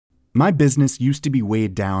My business used to be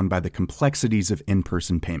weighed down by the complexities of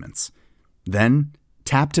in-person payments. Then,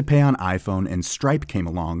 Tap to Pay on iPhone and Stripe came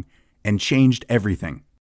along and changed everything.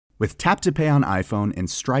 With Tap to Pay on iPhone and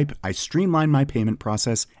Stripe, I streamlined my payment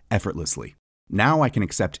process effortlessly. Now I can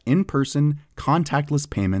accept in-person, contactless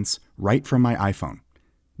payments right from my iPhone.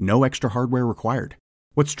 No extra hardware required.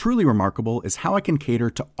 What's truly remarkable is how I can cater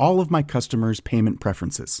to all of my customers' payment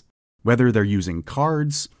preferences. Whether they're using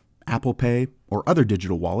cards, Apple Pay, or other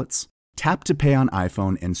digital wallets, Tap to Pay on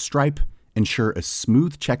iPhone and Stripe ensure a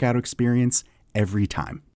smooth checkout experience every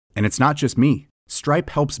time. And it's not just me.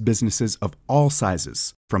 Stripe helps businesses of all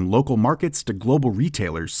sizes, from local markets to global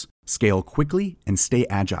retailers, scale quickly and stay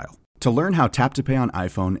agile. To learn how Tap to Pay on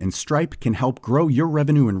iPhone and Stripe can help grow your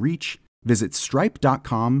revenue and reach, visit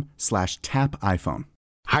stripe.com/tapiphone.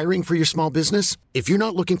 Hiring for your small business? If you're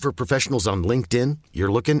not looking for professionals on LinkedIn,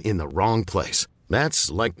 you're looking in the wrong place.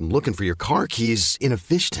 That's like looking for your car keys in a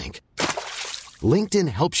fish tank. LinkedIn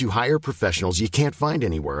helps you hire professionals you can't find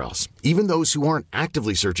anywhere else, even those who aren't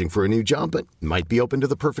actively searching for a new job but might be open to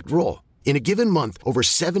the perfect role. In a given month, over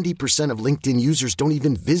 70% of LinkedIn users don't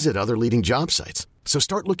even visit other leading job sites. So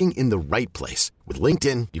start looking in the right place. With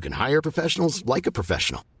LinkedIn, you can hire professionals like a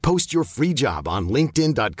professional. Post your free job on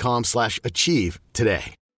linkedin.com/achieve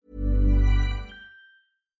today.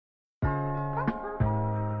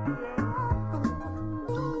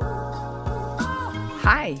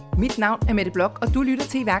 Hej, mit navn er Mette Blok, og du lytter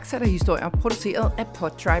til iværksætterhistorier produceret af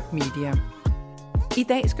Podtribe Media. I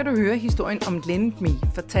dag skal du høre historien om LendMe,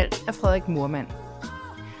 fortalt af Frederik Moormann.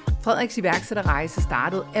 Frederiks iværksætterrejse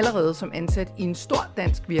startede allerede som ansat i en stor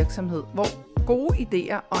dansk virksomhed, hvor gode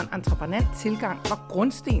idéer og en entreprenant tilgang var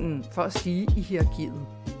grundstenen for at stige i hierarkiet.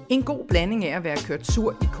 En god blanding af at være kørt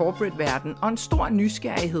sur i corporate-verden og en stor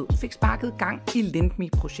nysgerrighed fik sparket gang i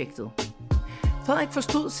LendMe-projektet. Frederik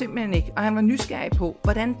forstod simpelthen ikke, og han var nysgerrig på,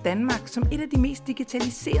 hvordan Danmark som et af de mest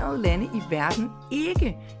digitaliserede lande i verden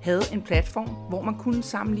ikke havde en platform, hvor man kunne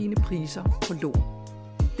sammenligne priser på lån.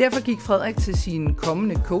 Derfor gik Frederik til sine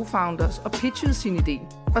kommende co-founders og pitchede sin idé.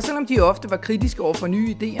 Og selvom de ofte var kritiske over for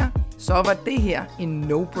nye idéer, så var det her en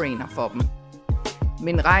no-brainer for dem.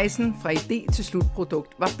 Men rejsen fra idé til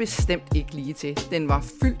slutprodukt var bestemt ikke lige til. Den var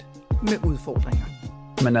fyldt med udfordringer.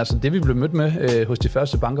 Men altså det vi blev mødt med hos de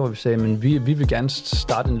første banker, hvor vi sagde, men vi vil gerne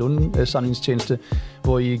starte en lånesamlingstjeneste,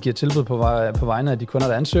 hvor I giver tilbud på vegne af de kunder,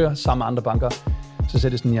 der ansøger, sammen med andre banker. Så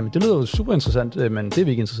sagde det sådan, jamen det lyder jo super interessant, men det er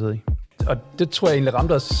vi ikke interesseret i. Og det tror jeg egentlig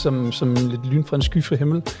ramte os som lidt lyn fra en skyfri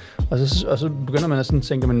himmel. Og så begynder man at sådan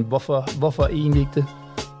tænke, men hvorfor egentlig ikke det?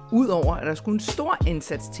 Udover at der skulle en stor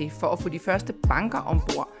indsats til for at få de første banker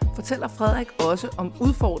ombord, fortæller Frederik også om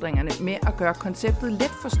udfordringerne med at gøre konceptet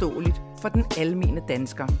let forståeligt for den almene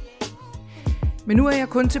dansker. Men nu er jeg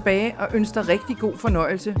kun tilbage og ønsker rigtig god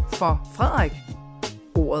fornøjelse for Frederik.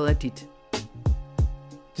 Ordet er dit.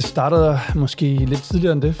 Det startede måske lidt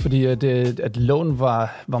tidligere end det, fordi at lån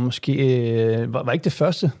var måske var ikke det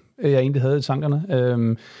første, jeg egentlig havde i tankerne.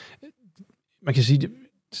 Man kan sige,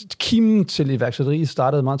 kimen til iværksætteri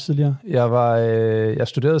startede meget tidligere. Jeg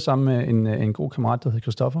studerede sammen med en god kammerat, der hed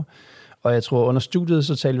Christoffer, og jeg tror under studiet,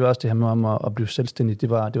 så talte vi også det her med om at blive selvstændig. Det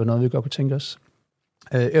var noget, vi godt kunne tænke os.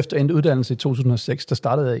 Efter endt uddannelse i 2006, der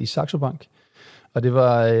startede jeg i Saxo Bank, og det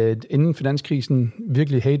var inden finanskrisen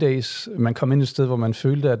virkelig heydays. Man kom ind et sted, hvor man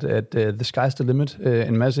følte, at the sky's the limit.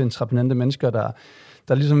 En masse entreprenante mennesker,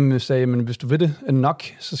 der ligesom sagde, men hvis du vil det nok,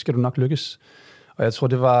 så skal du nok lykkes. Og jeg tror,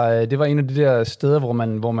 det var en af de der steder,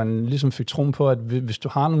 hvor man ligesom fik troen på, at hvis du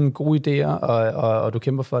har nogle gode idéer, og du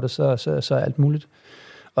kæmper for det, så er alt muligt.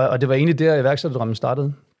 Og det var egentlig der, iværksætterdrømmen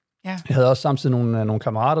startede. Ja. Jeg havde også samtidig nogle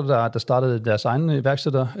kammerater, der startede deres egne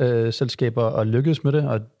iværksætterselskaber og lykkedes med det,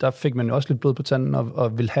 og der fik man jo også lidt blod på tanden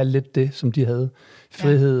og ville have lidt det, som de havde.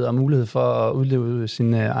 Frihed og mulighed for at udleve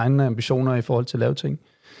sine egne ambitioner i forhold til at lave ting.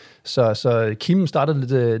 Så kimen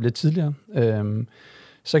startede lidt tidligere.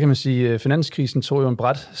 Så kan man sige, at finanskrisen tog jo en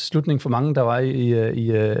brat slutning for mange, der var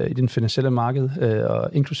i den finansielle marked, og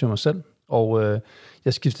inklusive mig selv. Og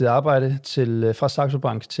jeg skiftede arbejde fra Saxo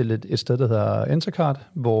Bank til et sted, der hedder Entercard,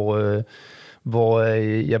 hvor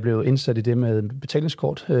jeg blev indsat i det med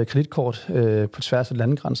betalingskort, kreditkort på tværs af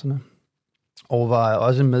landegrænserne. Og var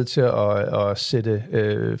også med til at sætte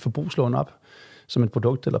forbrugslån op som et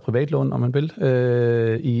produkt eller privatlån, om man vil,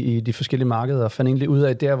 i de forskellige markeder, og fandt egentlig ud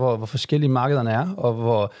af der, hvor forskellige markederne er, og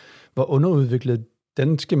hvor underudviklet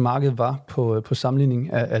danske marked var på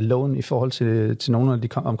sammenligning af lån i forhold til nogle af de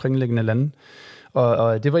omkringliggende lande.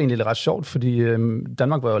 Og det var egentlig ret sjovt, fordi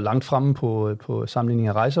Danmark var jo langt fremme på sammenligning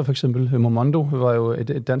af rejser, for eksempel. Momondo var jo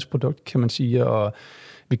et dansk produkt, kan man sige, og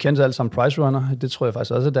Vi kendte alle sammen Price Runner, det tror jeg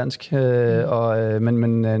faktisk også er dansk,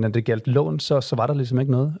 men når det galt lån, så var der ligesom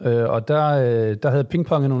ikke noget. Og der havde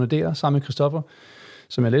pingponget nogle idéer sammen med Christoffer,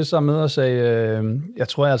 som jeg læste sammen med og sagde, jeg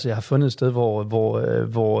tror altså, jeg har fundet et sted,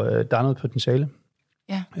 hvor der er noget potentiale.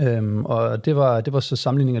 Ja. Og det var så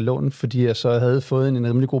sammenligning af lån, fordi jeg så havde fået en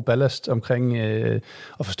rimelig god ballast omkring at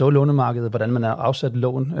forstå lånemarkedet, hvordan man har afsat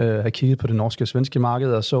lån, have kigget på det norske og svenske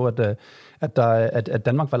marked, og så, at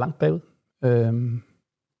Danmark var langt bagud.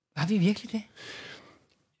 Var vi virkelig det?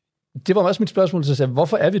 Det var også mit spørgsmål, så jeg sagde,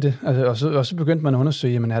 hvorfor er vi det? Og så begyndte man at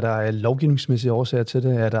undersøge, jamen, er der lovgivningsmæssige årsager til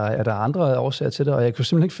det? Er der andre årsager til det? Og jeg kunne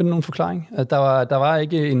simpelthen ikke finde nogen forklaring. Der var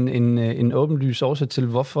ikke en åbenlys årsag til,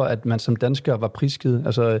 hvorfor at man som dansker var prisgivet.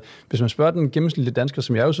 Altså, hvis man spørger den gennemsnitlige dansker,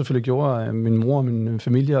 som jeg jo selvfølgelig gjorde, min mor, min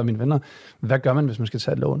familie og mine venner, hvad gør man, hvis man skal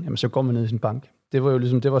tage et lån? Jamen, så går man ned i sin bank. Det var jo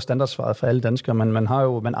ligesom, det var standardsvaret for alle danskere. Man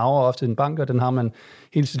arver ofte en bank, og den har man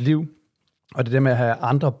hele sit liv. Og det der med at have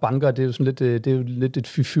andre banker, det er jo sådan lidt et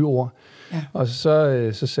fy-ord. Ja. Og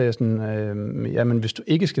så sagde jeg sådan, jamen hvis du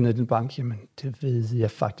ikke skal ned i din bank, jamen det ved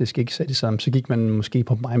jeg faktisk ikke, sagde de sammen. Så gik man måske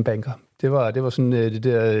på MyBanker. Det var sådan det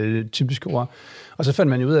der typiske ord. Og så fandt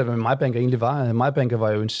man jo ud af, hvad MyBanker egentlig var. MyBanker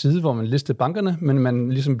var jo en side, hvor man listede bankerne, men man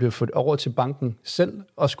ligesom blev fået over til banken selv,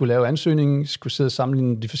 og skulle lave ansøgningen, skulle sidde og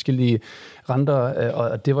sammenligne de forskellige renter,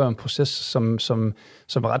 og det var jo en proces, som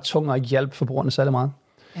var ret tung og ikke hjalp forbrugerne særlig meget.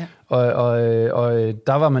 Ja. Og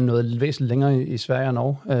der var man noget væsentligt længere i Sverige og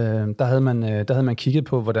Norge. Der havde man kigget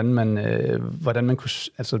på, hvordan man kunne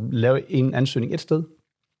altså lave en ansøgning et sted,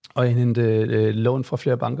 og hente lån fra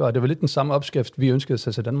flere banker. Og det var lidt den samme opskrift, vi ønskede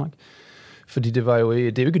sig til Danmark. Fordi det er jo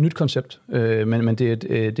ikke et nyt koncept, men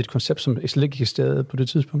det er et koncept, som slet ikke eksisterede på det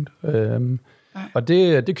tidspunkt. Og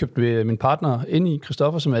det købte min partner ind i,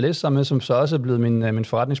 Christoffer, som jeg læste sammen med, som så også er blevet min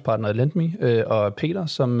forretningspartner i LendMe, og Peter,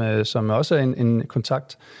 som også er en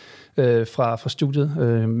kontakt fra studiet.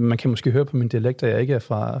 Man kan måske høre på min dialekt, at jeg ikke er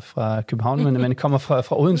fra København, men jeg kommer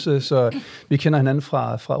fra Odense, så vi kender hinanden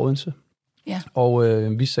fra Odense. Ja. Og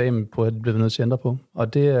vi sagde på, at det blev nødt til at ændre på.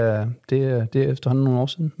 Og det er efterhånden nogle år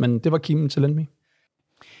siden. Men det var kimen til LendMe.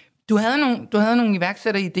 Du havde nogle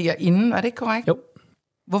iværksætteridéer inden, var det ikke korrekt? Jo.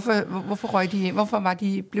 Hvorfor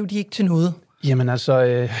blev de ikke til noget? Jamen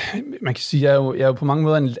altså, man kan sige, at jeg er jo på mange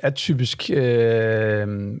måder en atypisk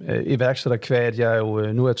iværksætter, kvad at jeg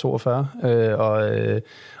jo nu er 42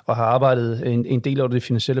 og har arbejdet en del over det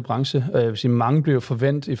finansielle branche. Jeg vil sige, mange blev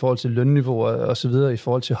forventet i forhold til lønniveauer og så videre, i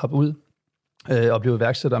forhold til at hoppe ud og blive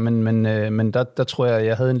iværksætter, men der tror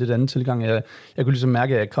jeg havde en lidt anden tilgang. Jeg kunne ligesom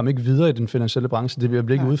mærke, at jeg kom ikke videre i den finansielle branche. Det blev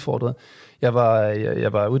ikke udfordret. Jeg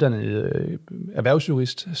var uddannet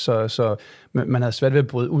erhvervsjurist, så man havde svært ved at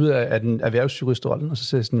bryde ud af den erhvervsjuristrollen, og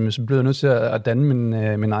så blev jeg nødt til at danne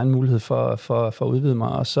min egen mulighed for at udvide mig.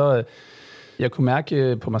 Og så jeg kunne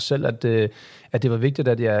mærke på mig selv, at det var vigtigt,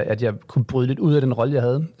 at jeg kunne bryde lidt ud af den rolle, jeg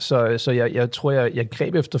havde. Så jeg tror, jeg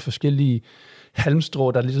greb efter forskellige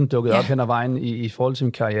halmstrå, der ligesom dukkede op hen ad vejen i forhold til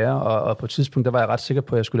min karriere, og på et tidspunkt, der var jeg ret sikker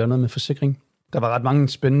på, at jeg skulle lave noget med forsikring. Der var ret mange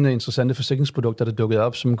spændende, interessante forsikringsprodukter, der dukkede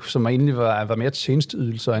op, som egentlig var mere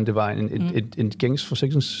tjenesteydelser, end det var en gængs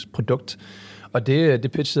forsikringsprodukt. Og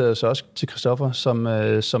det pitchede jeg så også til Christoffer,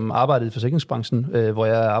 som arbejdede i forsikringsbranchen, hvor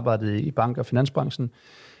jeg arbejdede i bank- og finansbranchen.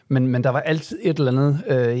 Men der var altid et eller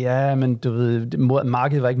andet, men du ved,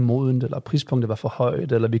 markedet var ikke modent, eller prispunktet var for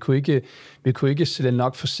højt, eller vi kunne ikke sælge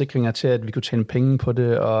nok forsikringer til, at vi kunne tjene penge på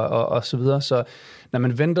det, og så videre. Så når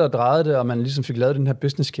man ventede og drejede det, og man ligesom fik lavet den her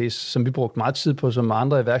business case, som vi brugte meget tid på, som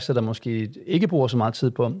andre iværksættere måske ikke bruger så meget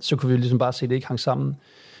tid på, så kunne vi ligesom bare se, at det ikke hang sammen.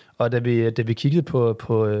 Og da vi kiggede på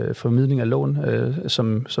formidling af lån,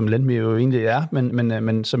 som LendMe jo egentlig er,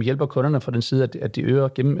 men som hjælper kunderne fra den side, at de øger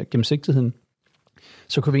gennemsigtigheden,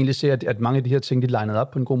 så kunne vi egentlig se, at mange af de her ting, de linede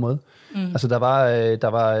op på en god måde. Altså,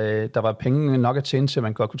 der var penge nok at tjene til, at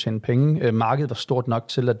man godt kunne tjene penge. Markedet var stort nok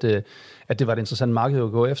til, at det var et interessant marked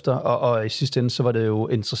at gå efter, og i sidste ende, så var det jo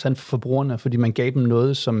interessant for forbrugerne, fordi man gav dem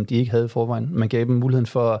noget, som de ikke havde i forvejen. Man gav dem muligheden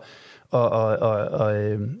for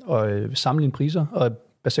at sammenligne priser, og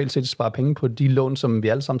basalt set spare penge på de lån, som vi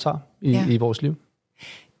alle sammen tager i vores liv.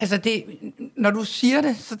 Altså når du siger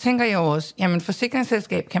det, så tænker jeg jo også, jamen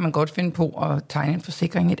forsikringsselskab kan man godt finde på at tegne en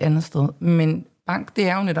forsikring et andet sted, men bank, det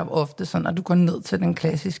er jo netop ofte sådan, at du går ned til den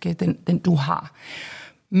klassiske, den du har.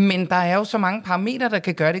 Men der er jo så mange parametre, der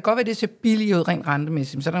kan gøre det. Det kan godt være, det ser billigt ud rent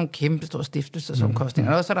rentemæssigt, så er der nogle kæmpe store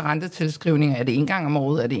stiftelsesomkostninger. Og så er der rentetilskrivninger. Er det en gang om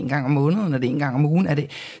året? Er det en gang om måneden? Er det en gang om ugen?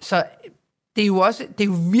 Så det er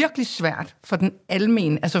jo virkelig svært for den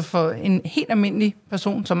almene, altså for en helt almindelig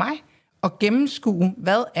person som mig, at gennemskue,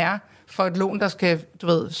 hvad er for et lån, der skal,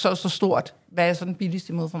 så stort, hvad er så den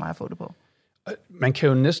billigste måde for mig at få det på? Man kan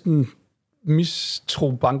jo næsten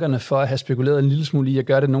mistro bankerne for at have spekuleret en lille smule i at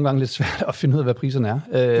gøre det nogle gange lidt svært at finde ud af, hvad priserne er.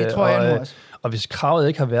 Det tror jeg nu også. Og hvis kravet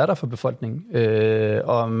ikke har været der for befolkningen,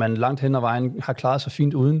 og man langt hen ad vejen har klaret sig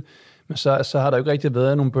fint uden, men så har der jo ikke rigtig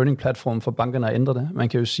været nogen burning platform for bankerne at ændre det. Man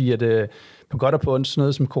kan jo sige, at på godt og på ondt, sådan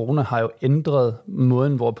noget som corona har jo ændret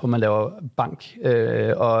måden, hvorpå man laver bank,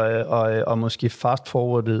 og måske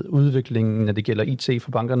fast-forwardet udviklingen, når det gælder IT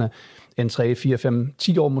for bankerne, en 3, 4, 5,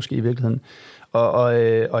 10 år måske i virkeligheden.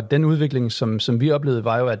 Og den udvikling, som vi oplevede,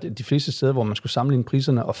 var jo, at de fleste steder, hvor man skulle sammenligne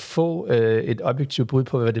priserne og få et objektivt bud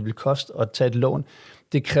på, hvad det ville koste at tage et lån,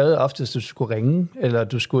 det krævede ofte, at du skulle ringe, eller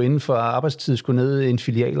du skulle inden for arbejdstid skulle ned i en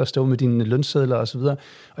filial og stå med dine lønsedler osv.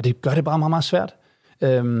 Og det gør det bare meget, meget svært.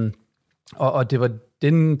 Og det var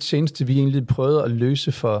den tjeneste, vi egentlig prøvede at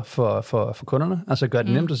løse for kunderne. Altså gøre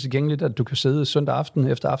det nemt og tilgængeligt, at du kan sidde søndag aften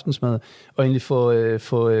efter aftensmad og egentlig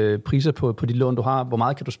få priser på de lån, du har. Hvor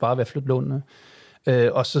meget kan du spare ved at flytte lånene?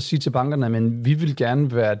 Og så sige til bankerne, at vi vil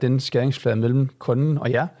gerne være den skæringsflade mellem kunden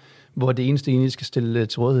og jer, hvor det eneste egentlig skal stille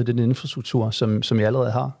til rådighed, det er den infrastruktur, som jeg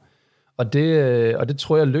allerede har. Og det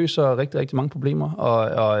tror jeg løser rigtig, rigtig mange problemer,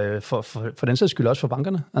 og for den sags skyld også for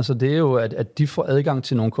bankerne. Altså det er jo, at de får adgang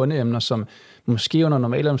til nogle kundeemner, som måske under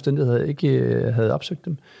normale omstændigheder ikke havde opsøgt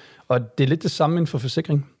dem. Og det er lidt det samme inden for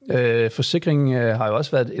forsikring. Forsikring har jo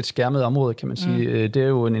også været et skærmet område, kan man sige. Det er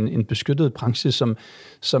jo en beskyttet branche,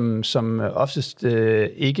 som oftest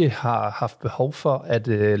ikke har haft behov for at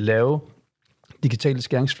lave digitale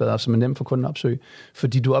skæringsflader, som er nemt for kunden at opsøge,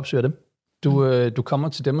 fordi du opsøger dem. Du kommer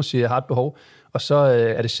til dem og siger, jeg har et behov, og så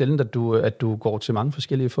er det sjældent, at du går til mange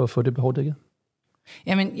forskellige for at få det behov dækket.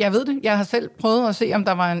 Jamen, jeg ved det. Jeg har selv prøvet at se, om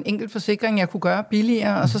der var en enkelt forsikring, jeg kunne gøre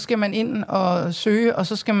billigere, og så skal man ind og søge, og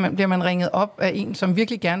så bliver man ringet op af en, som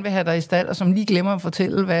virkelig gerne vil have dig i stald, og som lige glemmer at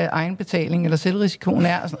fortælle, hvad egenbetaling eller selvrisikoen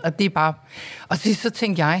er. Og det er bare... Og så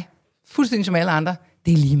tænkte jeg, fuldstændig som alle andre,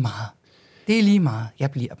 det er lige meget. Det er lige meget.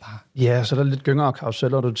 Jeg bliver bare. Ja, så er der lidt gynger og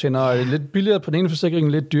karusseller. Du tjener lidt billigere på den ene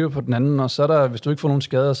forsikring, lidt dyrere på den anden, og så er der, hvis du ikke får nogen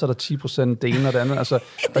skader, så er der 10% det ene og det andet. Altså,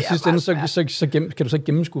 og sidst ende, så kan du så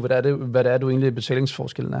gennemskue, hvad det er, du egentlig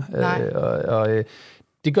betalingsforskellen er. Og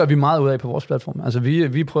det gør vi meget ud af på vores platform. Altså,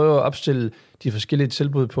 vi prøver at opstille de forskellige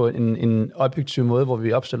tilbud på en objektiv måde, hvor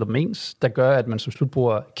vi opstiller dem ens, der gør, at man som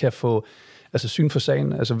slutbruger kan få syn for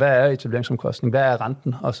sagen, altså hvad er etableringsomkostning, hvad er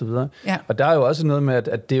renten osv. Ja. Og der er jo også noget med,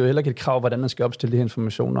 at det er jo heller ikke et krav, hvordan man skal opstille de her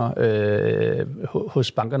informationer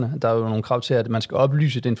hos bankerne. Der er jo nogle krav til, at man skal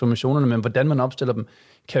oplyse de informationerne, men hvordan man opstiller dem,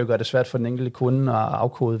 kan jo gøre det svært for den enkelte kunde at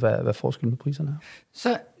afkode, hvad forskellen på priserne er.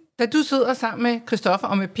 Så da du sidder sammen med Christoffer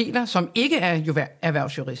og med Peter, som ikke er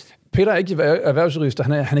erhvervsjurist. Peter er ikke erhvervsjurist, og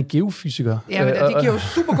han er geofysiker. Ja, men det giver jo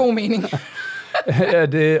super god mening.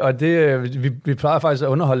 Ja, vi plejer faktisk at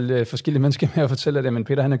underholde forskellige mennesker med at fortælle det, men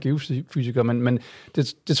Peter han er geofysiker, men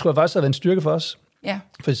det tror jeg faktisk har været en styrke for os. Ja.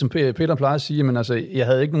 For som Peter plejer at sige, men altså, jeg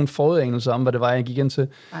havde ikke nogen forudanelse om, hvad det var, jeg gik ind til.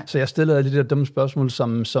 Nej. Så jeg stillede alle de der dumme spørgsmål,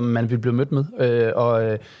 som man ville blive mødt med.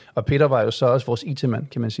 Og Peter var jo så også vores IT-mand,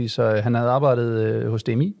 kan man sige. Så han havde arbejdet hos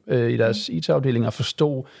DMI i deres IT-afdeling og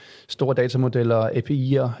forstod store datamodeller,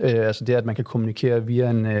 API'er, altså det, at man kan kommunikere via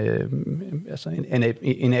en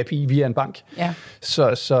API via en bank. Ja.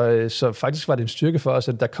 Så faktisk var det en styrke for os,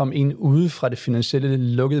 at der kom en ude fra det finansielle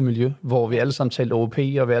lukkede miljø, hvor vi alle sammen talte OP,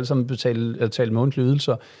 og vi alle sammen talte månedlige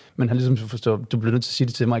ydelser, men han ligesom forstår, du bliver nødt til at sige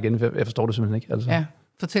det til mig igen, for jeg forstår det simpelthen ikke. Altså. Ja.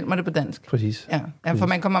 Fortæl mig det på dansk. Præcis. Ja, for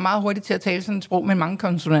man kommer meget hurtigt til at tale sådan et sprog med mange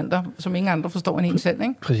konsonanter, som ingen andre forstår end en selv,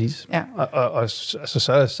 ikke? Præcis. Ja. Og altså,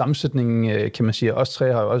 så er sammensætningen, kan man sige, os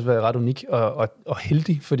tre har jo også været ret unik og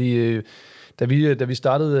heldig, fordi da vi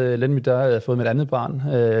startede Lendme, der havde jeg fået mit andet barn.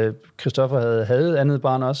 Christoffer havde andet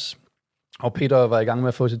barn også, og Peter var i gang med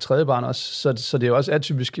at få sit tredje barn også. Så det er jo også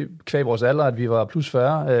atypisk kvæg vores alder, at vi var plus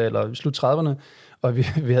 40, eller slut 30'erne, og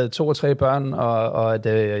vi havde 2 og 3 børn, og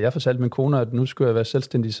da jeg fortalte min kone, at nu skulle jeg være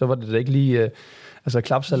selvstændig, så var det da ikke lige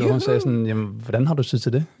klapsalve, hun sagde sådan, jamen, hvordan har du tid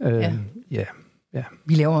til det? Ja.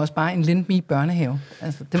 Vi laver også bare en Lendme børnehave.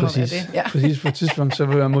 Altså, det præcis, må være det. Ja. Præcis, på et tidspunkt, så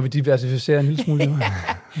må vi diversificere en lille smule.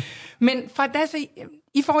 Men for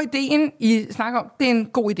I får ideen, I snakker om, det er en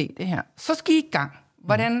god idé, det her. Så skal I i gang.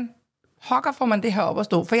 Hvordan hokker får man det her op at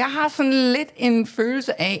stå? For jeg har sådan lidt en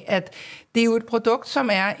følelse af, at det er jo et produkt, som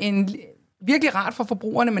er virkelig rart for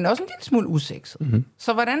forbrugerne, men også en lille smule usekset. Mm-hmm.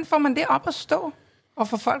 Så hvordan får man det op at stå, og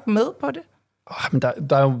får folk med på det? Men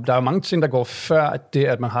der er jo mange ting, der går før det,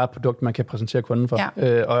 at man har et produkt, man kan præsentere kunden for.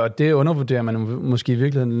 Ja. Og det undervurderer man måske i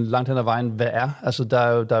virkeligheden langt hen ad vejen, hvad er. Altså,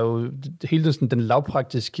 der er jo hele den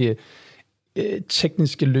lavpraktiske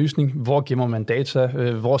tekniske løsning. Hvor gemmer man data?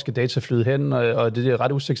 Hvor skal data flyde hen? Og det er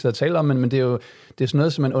ret usikset at tale om, men det er sådan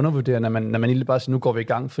noget, som man undervurderer, når man egentlig bare siger, nu går vi i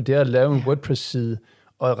gang. For det at lave en WordPress-side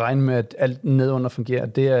og regne med, at alt nedunder fungerer,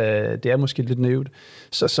 det er måske lidt naivt.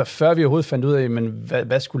 Så før vi overhovedet fandt ud af, men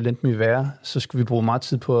hvad skulle LendMe være, så skulle vi bruge meget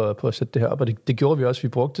tid på at sætte det her op, og det gjorde vi også. Vi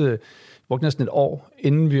brugte næsten et år,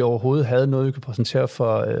 inden vi overhovedet havde noget, vi kunne præsentere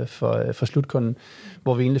for slutkunden,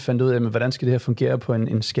 hvor vi egentlig fandt ud af, hvordan skal det her fungere på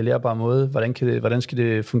en skalerbar måde, hvordan skal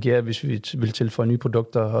det fungere, hvis vi vil tilføje nye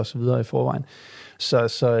produkter og så videre i forvejen.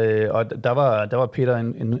 Og der var Peter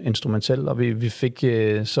en instrumentel, og vi fik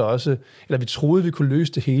så også, eller vi troede, vi kunne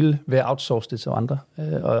løse det hele ved at outsource det til andre.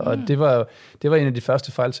 Og det var en af de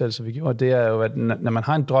første fejltagelser, vi gjorde. Det er jo, at når man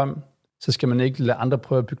har en drøm, så skal man ikke lade andre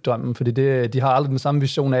prøve at bygge drømmen, fordi de har aldrig den samme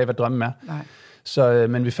vision af, hvad drømmen er. Nej.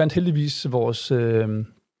 Men vi fandt heldigvis vores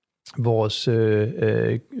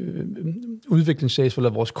udviklingschef, eller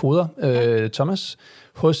vores koder, Thomas,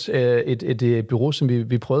 hos et bureau, som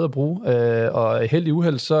vi prøvede at bruge. Og helt i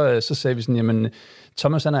uheld, så sagde vi sådan, jamen,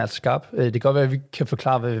 Thomas han er altså skarp. Det kan godt være, at vi kan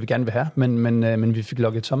forklare, hvad vi gerne vil have, men vi fik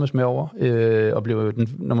lukket Thomas med over, og blev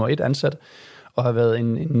den nummer 1 ansat, og har været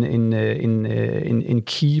en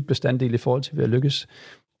key bestanddel i forhold til, at vi har lykkes.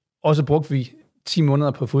 Og så brugte vi 10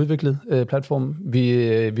 måneder på at få udviklet platformen.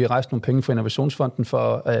 Vi rejste nogle penge fra Innovationsfonden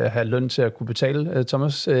for at have løn til at kunne betale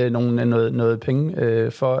Thomas noget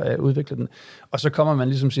penge for at udvikle den. Og så kommer man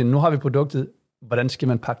ligesom og siger, nu har vi produktet, hvordan skal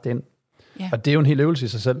man pakke det ind? Ja. Og det er jo en hel øvelse i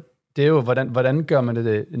sig selv. Det er jo, hvordan gør man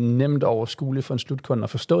det nemt overskueligt for en slutkunde at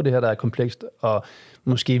forstå det her, der er komplekst, og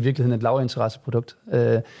måske i virkeligheden et lavinteresseprodukt.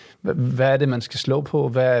 Hvad er det, man skal slå på?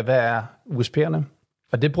 Hvad er USP'erne?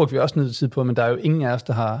 Og det brugte vi også noget tid på, men der er jo ingen af os,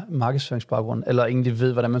 der har markedsføringsbaggrund, eller egentlig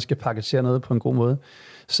ved, hvordan man skal pakkagere noget på en god måde.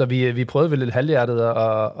 Så vi prøvede vel lidt halvhjertet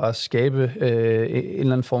at skabe en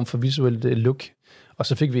eller anden form for visuelt look. Og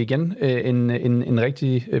så fik vi igen en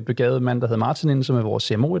rigtig begavet mand, der hedder Martin, som er vores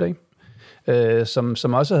CMO i dag,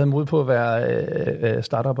 som også havde mod på at være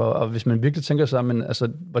startup. Og hvis man virkelig tænker sig, men altså,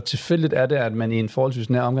 hvor tilfældigt er det, at man i en forholdsvis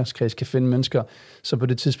nær omgangskreds kan finde mennesker, så på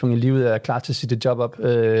det tidspunkt i livet er klar til at sige det job op,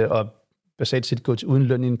 og basalt set gå til uden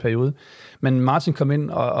løn i en periode. Men Martin kom ind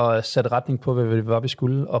og satte retning på, hvad vi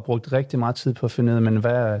skulle, og brugte rigtig meget tid på at finde ud af, men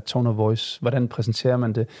hvad er tone of voice? Hvordan præsenterer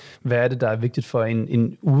man det? Hvad er det, der er vigtigt for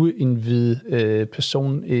en uindvidet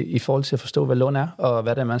person i forhold til at forstå, hvad lån er, og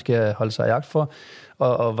hvad det er, man skal holde sig i jagt for,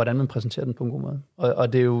 og hvordan man præsenterer den på en god måde.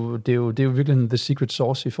 Og det er jo virkelig the secret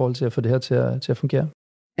sauce i forhold til at få det her til at fungere.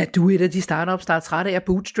 Er du et af de startups, der er trætte af at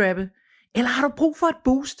bootstrappe? Eller har du brug for et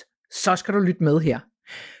boost? Så skal du lytte med her.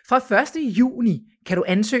 Fra 1. juni kan du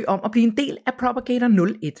ansøge om at blive en del af Propagator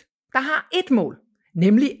 01, der har et mål,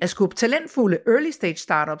 nemlig at skubbe talentfulde early stage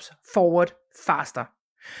startups forward faster.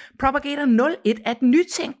 Propagator 01 er et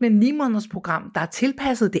nytænkende 9-måneders program, der er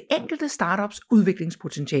tilpasset det enkelte startups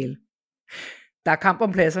udviklingspotentiale. Der er kamp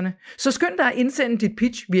om pladserne, så skynd dig at indsende dit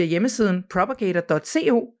pitch via hjemmesiden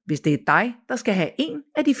propagator.co, hvis det er dig, der skal have en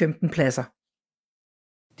af de 15 pladser.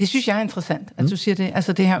 Det synes jeg er interessant, at du siger det,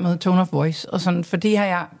 altså det her med tone of voice og sådan, for det her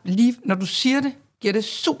jeg lige, når du siger det, giver det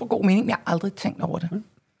super god mening, men jeg har aldrig tænkt over det.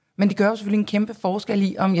 Men det gør jo selvfølgelig en kæmpe forskel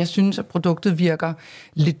i, om jeg synes, at produktet virker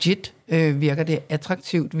legit, virker det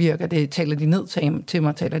attraktivt, taler de ned til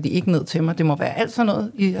mig, taler de ikke ned til mig. Det må være alt sådan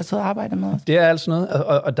noget, I har taget og arbejdet med. Det er alt sådan noget,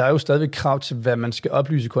 og der er jo stadigvæk krav til, hvad man skal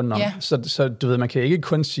oplyse kunden om. Ja. Så du ved, man kan ikke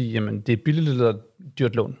kun sige, jamen det er billigt eller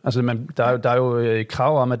dyrt lån. Altså der er jo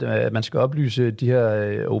krav om, at man skal oplyse de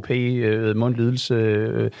her OP,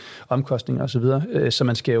 mundlydelse, omkostninger osv., så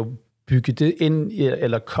man skal jo bygge det ind,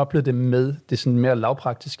 eller koble det med det sådan mere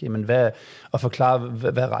lavpraktiske, men og forklare,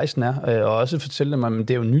 hvad rejsen er, og også fortælle dem, at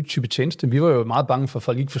det er jo en ny type tjeneste. Vi var jo meget bange for, at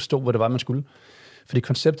folk ikke forstod, hvad det var, man skulle. Fordi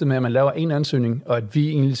konceptet med, at man laver en ansøgning, og at vi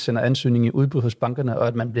egentlig sender ansøgning i udbud hos bankerne, og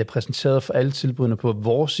at man bliver præsenteret for alle tilbudene på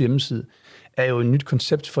vores hjemmeside, er jo et nyt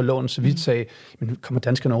koncept for lån, så vi sagde, men kommer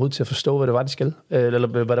danskerne overhovedet til at forstå, hvad det var, de skal, eller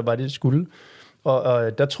hvad der var, de skulle.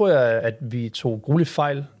 Og der tror jeg, at vi tog grueligt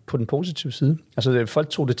fejl på den positive side. Altså folk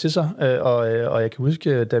tog det til sig, og jeg kan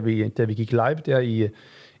huske, da vi gik live der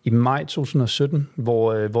i maj 2017,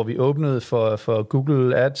 hvor vi åbnede for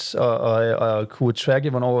Google Ads og kunne tracke,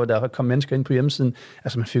 hvornår der kom mennesker ind på hjemmesiden.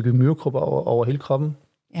 Altså man fik jo myregrupper over hele kroppen.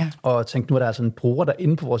 Ja. Og tænkte, nu er der altså en bruger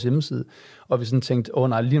derinde på vores hjemmeside. Og vi sådan tænkte,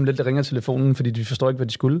 nej, lige om lidt, der ringer telefonen, fordi de forstår ikke, hvad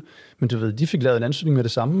de skulle. Men du ved, de fik lavet en ansøgning med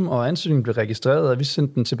det samme, og ansøgningen blev registreret, og vi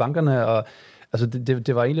sendte den til bankerne, og altså,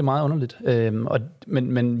 det var egentlig meget underligt.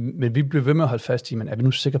 Men vi blev ved med at holde fast i, men er vi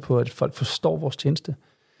nu sikre på, at folk forstår vores tjeneste?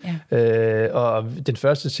 Ja. Og den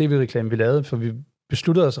første CV-reklame, vi lavede, for vi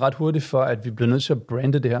besluttede os ret hurtigt for, at vi blev nødt til at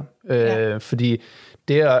brande det her. Fordi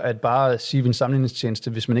det er at bare sige en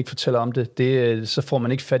sammenligningstjeneste, hvis man ikke fortæller om det, så får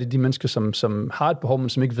man ikke fat i de mennesker, som har et behov, men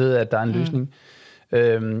som ikke ved, at der er en løsning.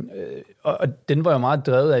 Og den var jo meget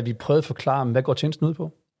drevet af, at vi prøvede at forklare, hvad går tjenesten ud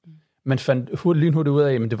på? man fandt lynhurtigt ud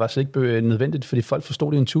af, at det var så ikke nødvendigt, fordi folk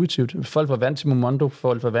forstod det intuitivt. Folk var vant til Momondo,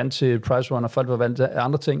 folk var vant til PriceRunner, folk var vant til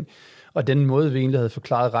andre ting. Og den måde, vi egentlig havde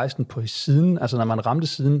forklaret rejsen på siden, altså når man ramte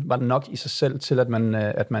siden, var det nok i sig selv til, at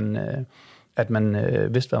man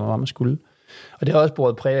vidste, hvad man skulle. Og det har også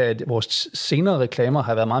båret præg af, at vores senere reklamer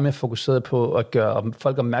har været meget mere fokuseret på at gøre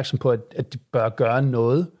folk opmærksom på, at de bør gøre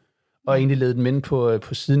noget, og egentlig lede dem ind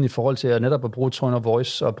på siden i forhold til at netop at bruge tone of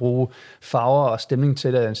voice og bruge farver og stemning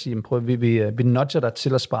til det, at sige, prøv, vi nudger dig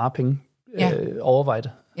til at spare penge. Overvej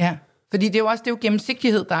det. Ja, fordi det er jo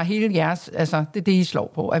gennemsigtighed, der er hele jeres, altså det er det, I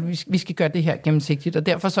slår på, at vi skal gøre det her gennemsigtigt, og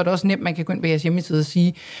derfor så er det også nemt, man kan gå ind på jeres hjemmeside og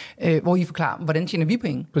sige, hvor I forklarer, hvordan tjener vi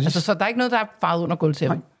penge. Altså, så der er ikke noget, der er faret under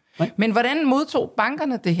gulvtæppet. Nej. Men hvordan modtog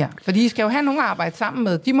bankerne det her? Fordi I skal jo have nogen at arbejde sammen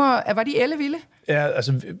med. Var de ellevilde? Ja,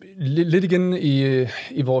 altså lidt igen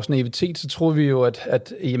i vores naivitet, så tror vi jo,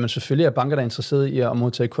 at jamen, selvfølgelig er banker, der er interesseret i at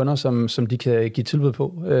modtage kunder, som de kan give tilbud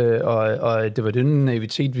på. Og det var den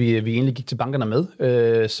naivitet, vi egentlig gik til bankerne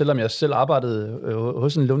med. Selvom jeg selv arbejdede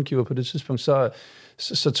hos en långiver på det tidspunkt,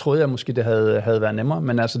 så troede jeg måske, det havde været nemmere.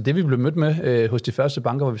 Men altså det, vi blev mødt med hos de første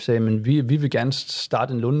banker, hvor vi sagde, men vi vil gerne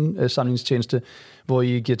starte en lånesamlingstjeneste, hvor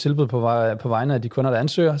I giver tilbud på vegne af de kunder, der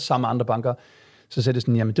ansøger, sammen med andre banker. Så sagde det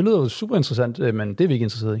sådan, jamen det lyder jo super interessant, men det er vi ikke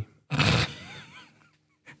interesseret i.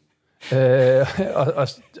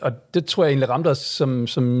 Og det tror jeg egentlig ramte os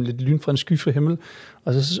som lidt lyn fra en skyfri himmel.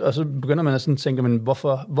 Og så begynder man at sådan tænke, men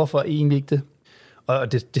hvorfor egentlig ikke det?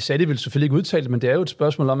 Og det sagde de vel selvfølgelig ikke udtalt, men det er jo et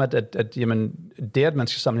spørgsmål om, at jamen, det, at man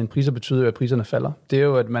skal samle en priser, betyder jo, at priserne falder. Det er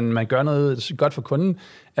jo, at man gør noget godt for kunden,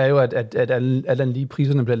 er jo, at alle lige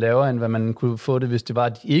priserne bliver lavere, end hvad man kunne få det, hvis det var,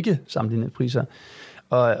 at de ikke sammenlignede priser.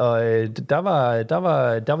 Og der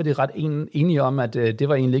var de ret enige om, at det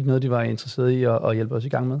var egentlig ikke noget, de var interesseret i at hjælpe os i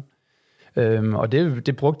gang med. Og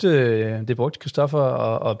det brugte Christoffer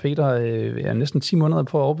og Peter næsten 10 måneder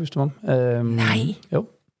på at overbevise dem om. Nej. Jo.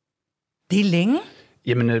 Det er længe.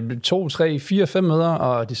 Jamen 2, 3, 4, 5 møder,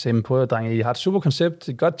 og de sagde, prøv at drenge, I har et super koncept,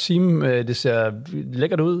 et godt team, det ser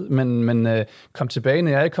lækkert ud, men kom tilbage,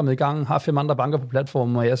 når jeg er kommet i gang, har 5 andre banker på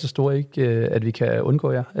platformen, og jeg er så stor ikke, at vi kan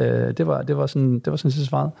undgå jer. Det var sådan set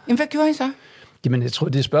svaret. Jamen hvad gjorde I så? Jamen jeg tror,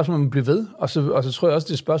 det er et spørgsmål, om man bliver ved, og så tror jeg også,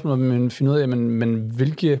 det er et spørgsmål, om man finder ud af, men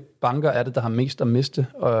hvilke banker er det, der har mest at miste,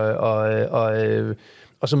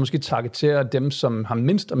 og så måske targetere dem, som har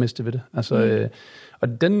mindst at miste ved det. Altså,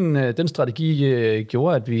 og den strategi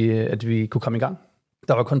gjorde, at vi kunne komme i gang.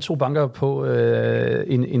 Der var kun 2 banker på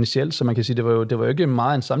initielt, så man kan sige, det var jo ikke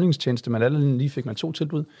meget en samlingstjeneste, men alle lige fik man 2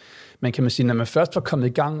 tilbud. Men kan man sige, når man først var kommet i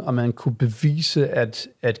gang, og man kunne bevise,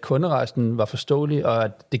 at kunderejsen var forståelig, og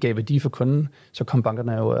at det gav værdi for kunden, så kom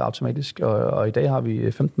bankerne jo automatisk. Og i dag har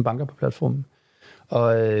vi 15 banker på platformen.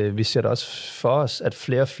 Og vi ser da også for os, at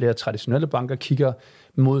flere og flere traditionelle banker kigger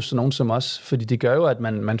mod sådan nogen som os, fordi det gør jo, at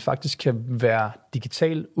man faktisk kan være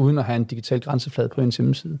digital, uden at have en digital grænseflade på en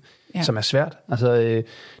hjemmeside, som er svært. Altså,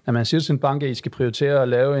 når man siger til en bank, at I skal prioritere at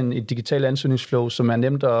lave et digital ansøgningsflow, som er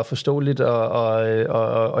nemt og forståeligt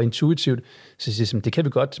og intuitivt, så siger jeg, det kan vi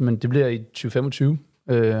godt, men det bliver i 2025.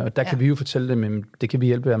 Og der kan vi jo fortælle dem, at det kan vi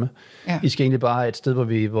hjælpe jer med. Ja. I skal egentlig bare have et sted,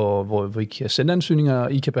 hvor I kan sende ansøgninger,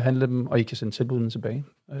 og I kan behandle dem, og I kan sende tilbudene tilbage.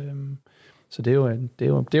 Så det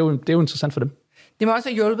er jo interessant for dem. Det må også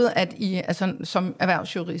have hjulpet, at I altså, som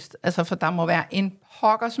erhvervsjurist, altså for der må være en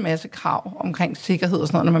pokkers masse krav omkring sikkerhed og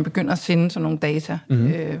sådan noget, når man begynder at sende sådan nogle data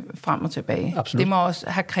frem og tilbage. Absolut. Det må også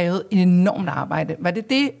have krævet et enormt arbejde. Var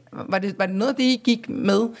det noget af det, I gik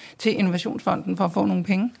med til Innovationsfonden for at få nogle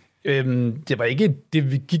penge? Det var ikke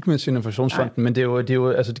det, vi gik med til Innovationsfonden, men det er jo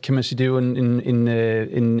altså, kan man sige, det er jo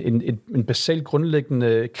en basalt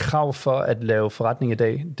grundlæggende krav for at lave forretning i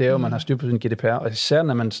dag. Det er jo, at man har styr på sin GDPR, og især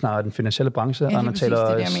når man snakker den finansielle branche, og man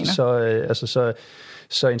taler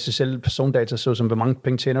så essentielle persondata, såsom hvor mange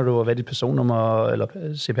penge tjener du, og hvad er dit personnummer, eller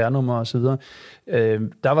CPR-nummer osv.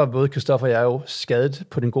 Der var både Christoffer og jeg jo skadet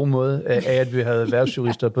på den gode måde af, at vi havde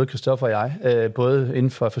erhvervsjurister, både Christoffer og jeg, både inden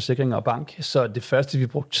for forsikring og bank. Så det første, vi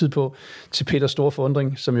brugte tid på, til Peters store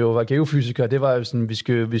forundring, som jo var geofysiker, det var jo sådan, vi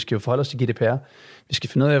skal jo forholde os til GDPR. Vi skal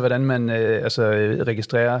finde ud af, hvordan man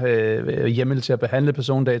registrerer hjemmel til at behandle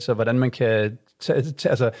persondata, hvordan man kan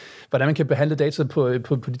behandle data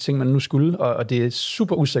på de ting, man nu skulle, og det er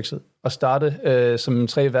super usekset at starte som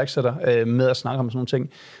 3 iværksætter med at snakke om sådan nogle ting.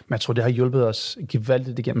 Men jeg tror, det har hjulpet os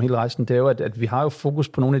gevaldigt igennem hele rejsen. Det er jo, at vi har jo fokus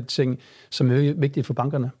på nogle af de ting, som er vigtige for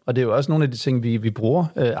bankerne. Og det er jo også nogle af de ting, vi bruger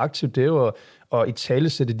aktivt. Det er jo at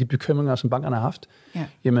italesætte de bekymringer, som bankerne har haft. Ja.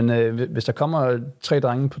 Jamen, hvis der kommer 3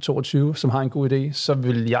 drenge på 22, som har en god idé, så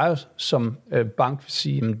vil jeg som bank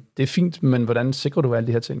sige, at det er fint, men hvordan sikrer du alle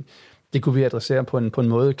de her ting? det kunne vi adressere på en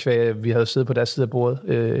måde, vi havde siddet på deres side af bordet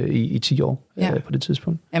i 10 år på det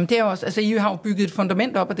tidspunkt. Jamen det er jo også, altså I har jo bygget et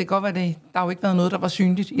fundament op, og det kan godt være, der har jo ikke været noget, der var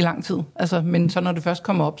synligt i lang tid. Altså, men så når det først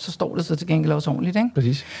kommer op, så står det så til gengæld også ordentligt, ikke?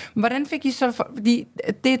 Præcis. Hvordan fik I så, fordi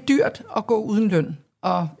det er dyrt at gå uden løn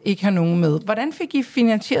og ikke have nogen med. Hvordan fik I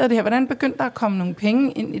finansieret det her? Hvordan begyndte der at komme nogle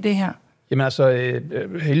penge ind i det her? Jamen altså,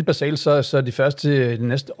 helt basalt, så de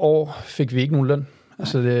næste år fik vi ikke nogen løn.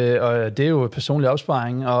 Altså og det er jo personlig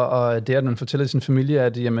opsparing, og det er, at man fortæller sin familie,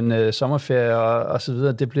 at jamen, sommerferie og så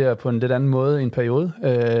videre, det bliver på en lidt anden måde i en periode.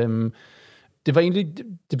 Det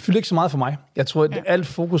fyldte ikke så meget for mig. Jeg tror, at alt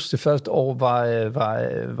fokus det første år var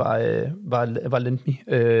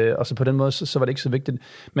LendMe, og så på den måde, så var det ikke så vigtigt.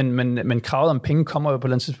 Men kravet om penge kommer jo på et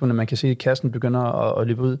eller andet tidspunkt, at man kan se, at kassen begynder at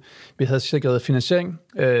løbe ud. Vi havde sikret finansiering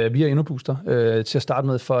via InnoBooster til at starte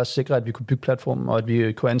med, for at sikre, at vi kunne bygge platformen, og at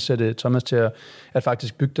vi kunne ansætte Thomas til at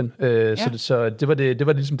faktisk bygge den. Så det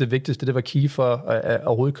var ligesom det vigtigste. Det var key for at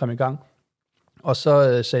overhovedet komme i gang. Og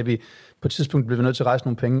så sagde vi, på et tidspunkt blev vi nødt til at rejse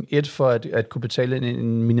nogle penge. For at kunne betale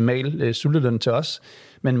en minimal sulteløn til os,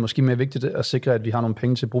 men måske mere vigtigt at sikre, at vi har nogle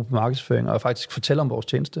penge til at bruge på markedsføring, og faktisk fortælle om vores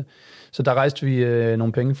tjeneste. Så der rejste vi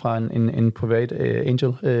nogle penge fra en privat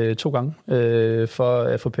angel 2 gange for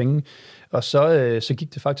at få penge. Og så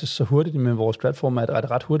gik det faktisk så hurtigt med vores platform,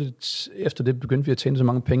 at ret hurtigt efter det begyndte vi at tjene så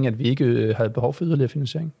mange penge, at vi ikke havde behov for yderligere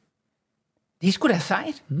finansiering. Det er sgu da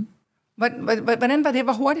sejt. Hvordan var det?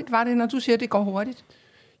 Hvor hurtigt var det, når du siger, at det går hurtigt?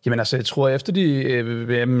 Jamen altså, jeg tror, efter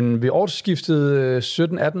ved årsskiftet 17-18,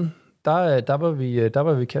 der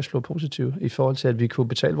var vi cashflow positive i forhold til, at vi kunne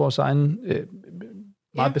betale vores egen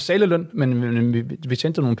meget basale løn, men vi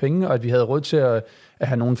tjente nogle penge, og at vi havde råd til at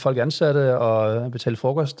have nogle folk ansatte og betale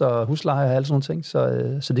frokost og husleje og alle sådan nogle ting.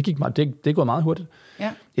 Så det gik meget, det går meget hurtigt.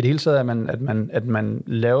 Ja. I det hele taget, at man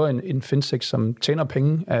laver en fintech, som tjener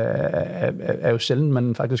penge, er jo sjældent,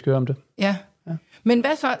 man faktisk hører om det. Ja. Men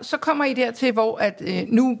hvad så kommer I dertil, hvor at,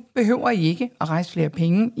 nu behøver I ikke at rejse flere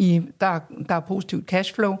penge, der er positivt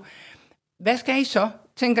cashflow. Hvad skal I så?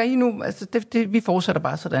 Tænker I nu, altså vi fortsætter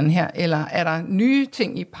bare sådan her, eller er der nye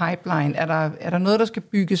ting i pipeline? Er der noget, der skal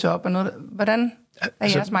bygges op? Hvordan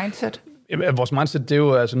er jeres mindset? Vores mindset, det er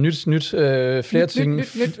jo altså nyt, flere ting,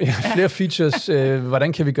 flere features.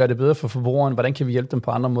 Hvordan kan vi gøre det bedre for forbrugeren? Hvordan kan vi hjælpe dem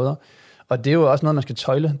på andre måder? Og det er jo også noget, man skal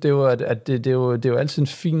tøjle. Det er jo, det er jo altid en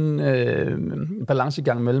fin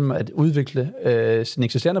balancegang mellem at udvikle sin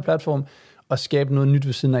eksisterende platform og skabe noget nyt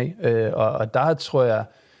ved siden af. Og der tror jeg,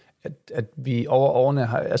 at vi over årene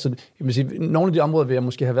har... Altså, jeg vil sige, nogle af de områder, vil jeg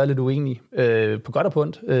måske have været lidt uenige på godt og på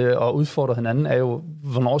ondt, og udfordre hinanden, er jo,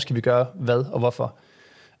 hvornår skal vi gøre hvad og hvorfor.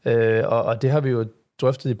 Og det har vi jo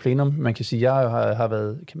drøftet i plenum. Man kan sige, at jeg har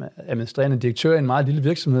været administrerende direktør i en meget lille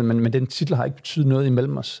virksomhed, men den titel har ikke betydet noget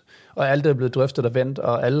imellem os. Og alt er blevet drøftet og vendt,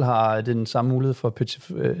 og alle har den samme mulighed for at pitche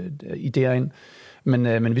idéer ind.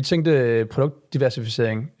 Men vi tænkte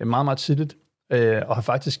produktdiversificering meget, meget tidligt, og har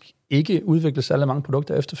faktisk ikke udviklet særlig mange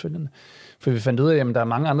produkter efterfølgende. For vi fandt ud af, at der er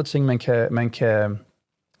mange andre ting, man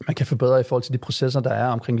kan forbedre i forhold til de processer, der er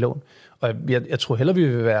omkring lån. Og jeg tror hellere, vi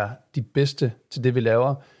vil være de bedste til det, vi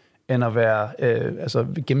laver, end at være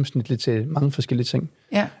gennemsnitligt til mange forskellige ting.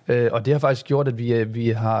 Ja. Og det har faktisk gjort, at vi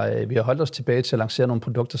har holdt os tilbage til at lancere nogle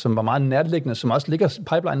produkter, som var meget nærliggende, som også ligger i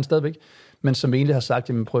pipelinen stadigvæk, men som vi egentlig har sagt,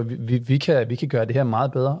 jamen prøv, vi kan gøre det her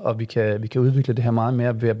meget bedre, og vi kan udvikle det her meget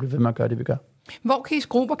mere ved at blive ved med at gøre det, vi gør. Hvor kan I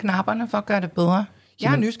skrue på knapperne for at gøre det bedre?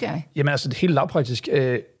 Jeg er nysgerrig. Jamen altså, det er helt lavpraktisk.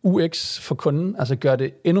 UX for kunden, altså gør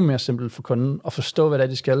det endnu mere simpelt for kunden, og forstå, hvad det er,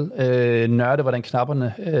 de skal. Nørde, hvordan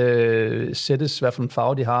knapperne sættes, hvad for en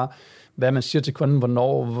farve de har, hvad man siger til kunden,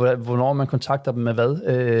 hvornår man kontakter dem med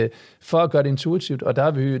hvad, for at gøre det intuitivt. Og der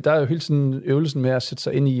er jo hele tiden øvelsen med at sætte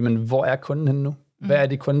sig ind i, men hvor er kunden henne nu? Hvad er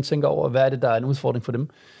det, kunden tænker over? Hvad er det, der er en udfordring for dem?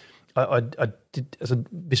 Og det, altså,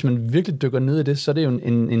 hvis man virkelig dykker ned i det, så er det jo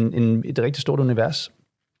et rigtig stort univers.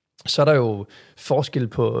 Så er der jo forskel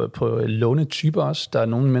på lånetyper også. Der er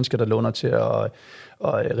nogle mennesker, der låner til at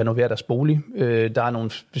renovere deres bolig. Der er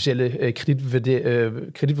nogle specielle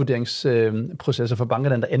kreditvurderingsprocesser for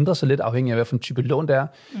bankerne, der ændrer sig lidt afhængig af, hvad for en type lån det er.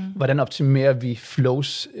 Hvordan optimerer vi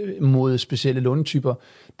flows mod specielle lånetyper?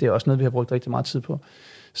 Det er også noget, vi har brugt rigtig meget tid på.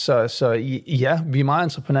 Så ja, vi er meget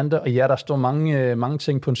entreprenante, og ja, der står mange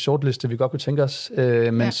ting på en shortliste, vi godt kunne tænke os,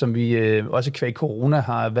 men som vi også kvæg corona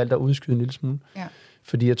har valgt at udskyde en lille smule. Ja.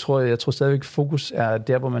 Fordi jeg tror stadigvæk, fokus er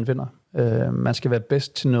der, hvor man vinder. Man skal være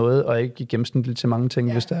bedst til noget, og ikke gennemsnitligt til mange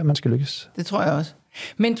ting, hvis man skal lykkes. Det tror jeg også.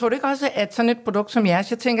 Men tror du ikke også, at sådan et produkt som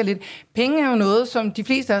jeres, jeg tænker lidt, penge er jo noget, som de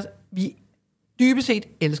fleste af os, vi dybest set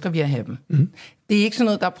elsker vi at have dem. Det er ikke sådan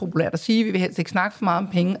noget, der er populært at sige. Vi vil helst ikke snakke for meget om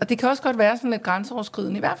penge. Og det kan også godt være sådan lidt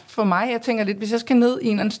grænseoverskridende. I hvert fald for mig, jeg tænker lidt, hvis jeg skal ned i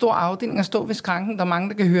en eller anden stor afdeling og stå ved skranken, der er mange,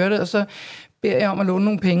 der kan høre det, og så beder jeg om at låne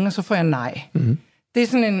nogle penge, og så får jeg nej. Det er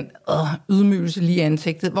sådan en ydmygelse lige i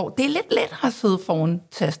ansigtet, hvor det er lidt lettere at sidde foran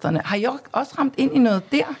tasterne. Har I også ramt ind i noget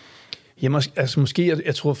der? Ja, måske,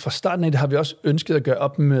 jeg tror fra starten af det har vi også ønsket at gøre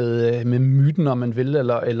op med myten, om man vil,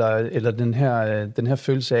 eller den her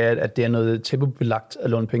følelse af, at det er noget tabubelagt at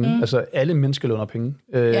låne penge. Altså alle mennesker låner penge.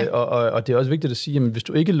 Og det er også vigtigt at sige, at hvis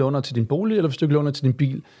du ikke låner til din bolig, eller hvis du ikke låner til din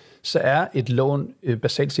bil, så er et lån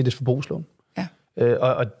basalt set et forbrugslån.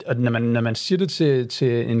 Og når man siger det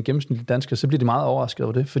til en gennemsnitlig dansker, så bliver de meget overrasket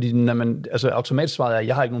over det, fordi automatisk svaret er, at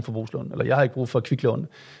jeg har ikke nogen forbrugslån, eller jeg har ikke brug for kviklån.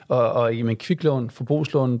 Og kviklån,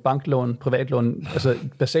 forbrugslån, banklån, privatlån, altså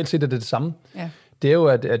basalt set er det samme. Ja. Det er jo,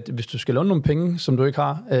 at hvis du skal låne nogle penge, som du ikke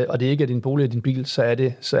har, og det ikke er din bolig og din bil, så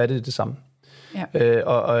er det samme. Ja.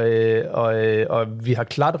 Og vi har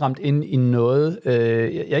klart ramt ind i noget.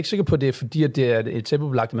 Jeg er ikke sikker på, at det er fordi, at det er et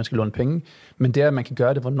tabubelagt, at man skal låne penge, men det er, at man kan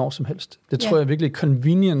gøre det hvornår som helst. Det tror jeg virkelig er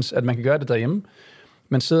convenience, at man kan gøre det derhjemme.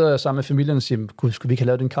 Man sidder sammen med familien og siger, gud, skulle vi ikke have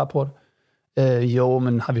lavet en carport? Jo,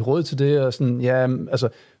 men har vi råd til det? Og sådan, ja, altså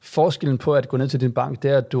forskellen på at gå ned til din bank,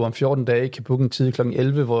 det er, at du om 14 dage kan booke en tid kl.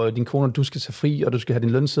 11, hvor din kone og du skal tage fri, og du skal have din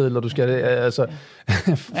lønseddel, og du skal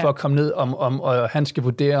for at komme ned, og han skal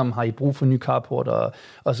vurdere, om har I brug for en ny carport,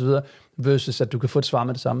 og så videre, versus at du kan få et svar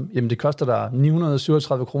med det samme. Jamen, det koster dig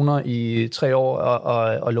 937 kroner i 3 år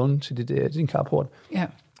at låne til din carport. Ja.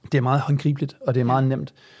 Det er meget håndgribeligt, og det er meget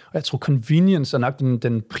nemt. Og jeg tror, convenience er nok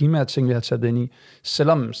den primære ting, vi har taget ind i.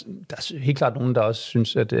 Selvom der er helt klart nogen, der også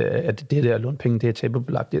synes, at det der at låne penge, det er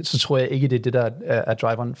tabubelagt, så tror jeg ikke, det er det, der er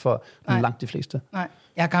driveren for langt de fleste. Nej,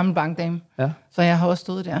 jeg er gammel bankdame, så jeg har også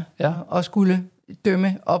stået der og skulle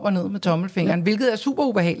dømme op og ned med tommelfingeren, hvilket er super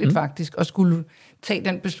ubehageligt faktisk, at skulle tage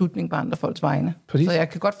den beslutning på andre folks vegne. Præcis. Så jeg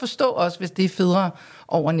kan godt forstå også, hvis det er federe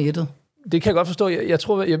over nettet. Det kan jeg godt forstå. Jeg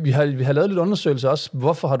tror, vi har lavet lidt undersøgelser også.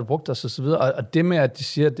 Hvorfor har du brugt os, og så videre. Og det med, at de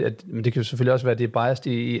siger, men det kan jo selvfølgelig også være, at det er biased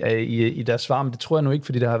i deres svar, men det tror jeg nu ikke,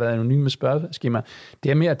 fordi der har været anonyme spørgeskemaer.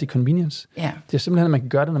 Det er mere, at det er convenience. Ja. Det er simpelthen, at man kan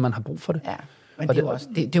gøre det, når man har brug for det. Ja. Men det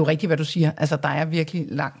er jo rigtigt, hvad du siger. Altså, der er virkelig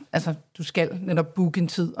langt. Altså, du skal netop booke en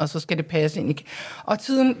tid, og så skal det passe ind. Og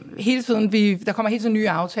hele tiden, der kommer hele tiden nye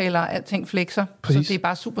aftaler, og alting flexer. Præcis. Så det er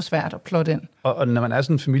bare super svært at plotte ind. Og når man er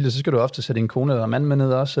sådan en familie, så skal du ofte sætte din kone eller mand med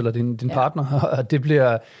ned også, eller din partner, og det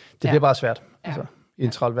bliver bare svært. Ja. Altså, i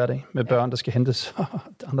en travl hverdag med børn, der skal hentes og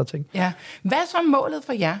andre ting. Ja. Hvad er så målet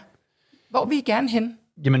for jer? Hvor vil I gerne hen?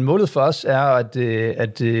 Jamen, målet for os er at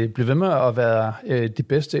blive ved med at være de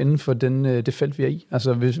bedste inden for det felt, vi er i.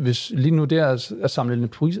 Altså, hvis lige nu det er at samle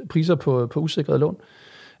priser på usikrede lån,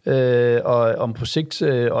 og om på sigt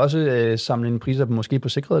også samle priser måske på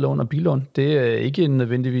sikrede lån og billån, det er ikke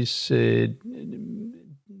nødvendigvis...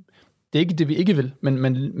 Det er ikke det, vi ikke vil,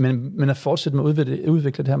 men at fortsætte med at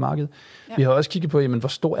udvikle det her marked. Ja. Vi har også kigget på, jamen, hvor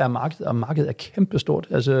stor er markedet, og markedet er kæmpestort.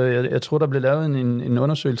 Altså, jeg tror, der blev lavet en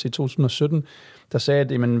undersøgelse i 2017, der sagde,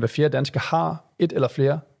 at jamen, hver fjerde dansker har et eller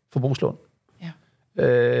flere forbrugslån.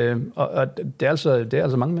 Ja. Og det er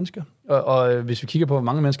altså mange mennesker. Og hvis vi kigger på, hvor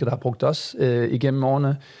mange mennesker, der har brugt os igennem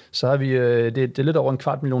årene, så har vi, det er lidt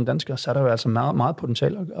over 250.000 danskere, så er der jo altså meget, meget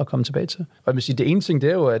potentiale at komme tilbage til. Og jeg vil sige, det ene ting, det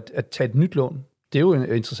er jo at tage et nyt lån. Det er jo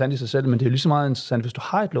interessant i sig selv, men det er jo lige så meget interessant, hvis du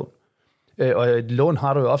har et lån. Og et lån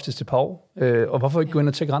har du jo oftest et par år. Og hvorfor ikke gå ind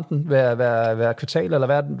og tjekke renten hver kvartal, eller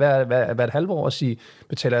hver et halvår, og sige,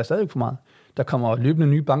 betaler jeg stadig for meget? Der kommer løbende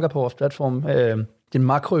nye banker på vores platform. Det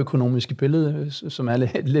makroøkonomiske billede, som er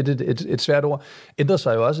lidt et svært ord, ændrer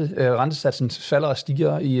sig jo også. Rentesatsen falder og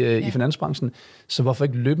stiger i finansbranchen, så hvorfor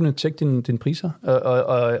ikke løbende tjekke dine priser?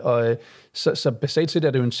 Så basalt set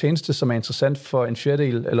er det jo en tjeneste, som er interessant for en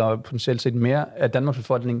fjerdedel, eller potentielt set mere af Danmarks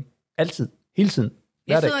befolkning, altid, hele tiden.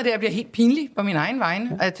 Jeg sidder der og bliver helt pinlig på min egen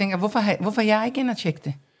vegne, og jeg tænker, hvorfor jeg ikke ind og tjekke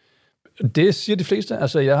det? Det siger de fleste.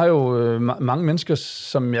 Altså, jeg har jo mange mennesker,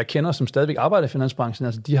 som jeg kender, som stadigvæk arbejder i finansbranchen.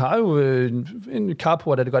 Altså, de har jo en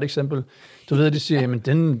carport, er det et godt eksempel. Du ved, de siger, jamen,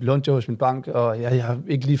 den lånte jeg hos min bank, og jeg har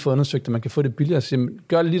ikke lige fået undersøgt, at man kan få det billigere. Så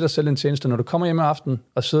gør lige dig selv en tjeneste. Når du kommer hjem i aften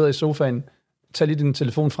og sidder i sofaen, tag lige din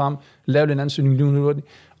telefon frem, lav lige en ansøgning lige nu,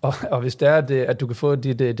 og hvis det er, at du kan få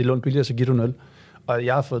det lån billigere, så giver du 0. Og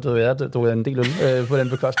jeg har fået en del øl på den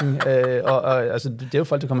bekostning. Og altså, det er jo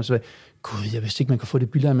folk, der kommer og siger, gud, jeg vidste ikke, man kan få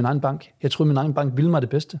det billigere af min egen bank. Jeg troede, min egen bank ville mig det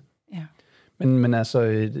bedste. Ja. Men altså,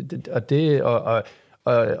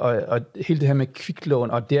 og hele det her med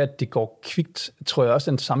kviklån, og det, at det går kvikt, tror jeg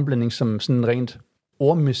også er en sammenblanding, som sådan rent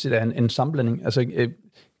ordmæssigt er en sammenblanding. Altså,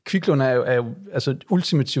 kviklån er jo altså et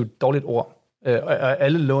ultimativt dårligt ord. Og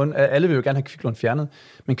alle vil jo gerne have kviklån fjernet,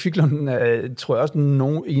 men kviklån tror jeg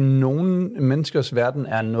også i nogle menneskers verden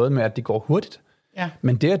er noget med, at det går hurtigt. Ja.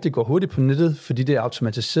 Men det, at det går hurtigt på nettet, fordi det er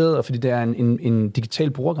automatiseret, og fordi det er en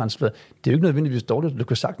digital brugergrænseblad, det er jo ikke nødvendigvis dårligt. Du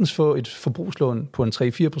kan sagtens få et forbrugslån på en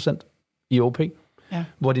 3-4% i OP,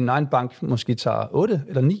 hvor din egen bank måske tager 8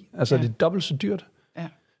 eller 9, altså det er dobbelt så dyrt. Ja.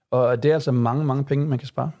 Og det er altså mange, mange penge, man kan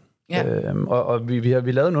spare. Ja. Og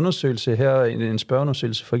vi lavet en undersøgelse her, en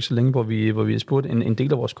spørgeundersøgelse for ikke så længe, hvor vi har spurgt en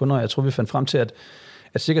del af vores kunder, og jeg tror, vi fandt frem til, at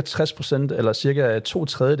cirka 60% eller cirka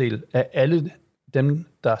 2/3 af alle dem,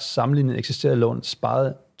 der sammenlignet eksisterende lån,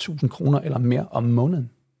 sparede 1.000 kroner eller mere om måneden.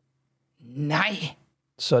 Nej!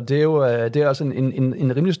 Så det er altså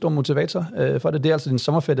en rimelig stor motivator for det. Det er altså din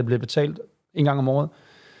sommerferie, der bliver betalt en gang om året,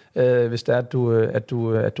 hvis det er, at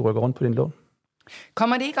du rykker rundt på din lån.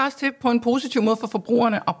 Kommer det ikke også til på en positiv måde for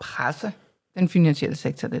forbrugerne at presse den finansielle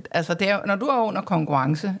sektor lidt? Altså, det er, når du er under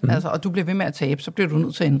konkurrence, og du bliver ved med at tabe, så bliver du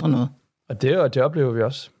nødt til at ændre noget. Og det oplever vi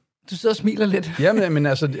også. Du sidder og smiler lidt. Ja, men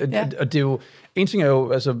altså, og det er jo, en ting er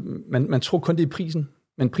jo, altså, man tror kun det er prisen,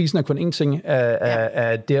 men prisen er kun en ting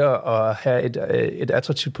af det at have et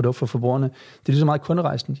attraktivt produkt for forbrugerne. Det er lige så meget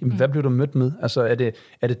kunderejsen. Jamen, hvad bliver du mødt med? Altså,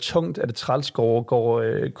 er det tungt? Er det træls? Går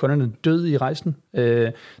kunderne døde i rejsen?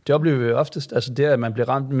 Det oplever vi oftest. Altså, det er, at man bliver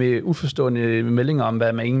ramt med uforstående meldinger om,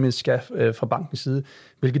 hvad man egentlig skal fra bankens side.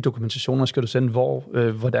 Hvilke dokumentationer skal du sende? Hvor?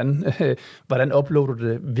 Hvordan uploader du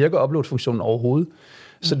det? Virker upload-funktionen overhovedet?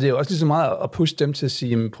 Så det er jo også lige så meget at pushe dem til at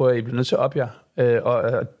sige, prøv at I bliver nødt til at op jer.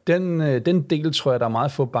 Og den del tror jeg, der er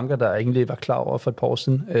meget få banker, der egentlig var klar over for et par år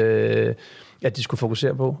siden, at de skulle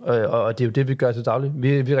fokusere på. Og det er jo det, vi gør til daglig.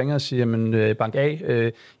 Vi ringer og siger, jamen bank A,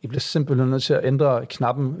 I bliver simpelthen nødt til at ændre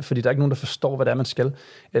knappen, fordi der er ikke nogen, der forstår, hvad det er, man skal.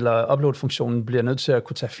 Eller upload-funktionen bliver nødt til at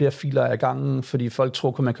kunne tage flere filer af gangen, fordi folk tror,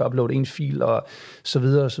 at man kan uploade en fil, og så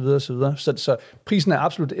videre, og så videre, og så videre. Så prisen er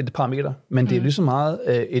absolut et parameter, men det er lige så meget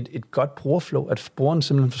et godt brugerflow, at brugeren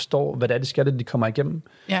simpelthen forstår, hvad det er, de skal, de kommer igennem.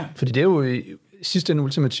 Ja. Fordi det er jo sidste ende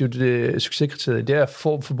ultimativt succeskriterie, det er at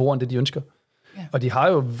få forbrugeren det, de ønsker. Ja. Og de har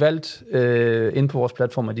jo valgt inde på vores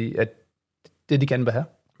platform, at det de gerne vil have.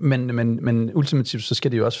 Men ultimativt, så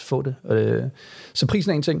skal de jo også få det. Så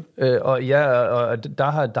prisen er en ting. Og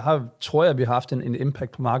der tror jeg, at vi har haft en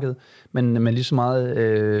impact på markedet, men lige så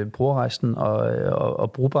meget brugerrejsen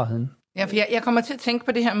og brugbarheden. Ja, for jeg kommer til at tænke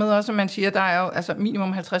på det her med også, at man siger, at der er jo altså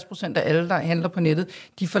minimum 50% af alle, der handler på nettet,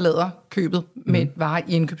 de forlader købet med varer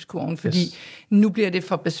i indkøbskurven, fordi nu bliver det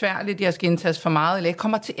for besværligt, jeg skal indtages for meget, eller jeg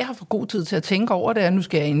kommer til at have for god tid til at tænke over det, og nu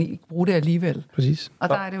skal jeg egentlig bruge det alligevel. Præcis. Og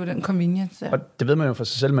der er det jo den convenience. Ja. Og det ved man jo for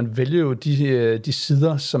sig selv, man vælger jo de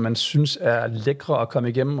sider, som man synes er lækre at komme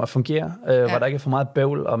igennem og fungere, hvor der ikke er for meget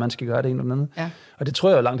bøvl, og man skal gøre det ene eller andet. Ja. Og det tror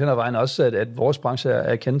jeg jo langt hen ad vejen også, at vores branche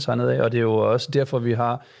er kendetegnet af, og det er jo også derfor, vi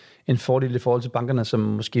har en fordel i forhold til bankerne, som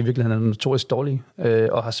måske i virkeligheden er notorisk dårlige,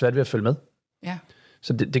 og har svært ved at følge med. Ja.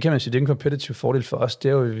 Så det kan man sige, det er en competitive fordel for os. Det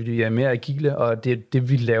er jo, at vi er mere agile, og det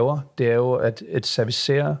vi laver, det er jo at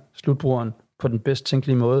servicere slutbrugeren på den bedst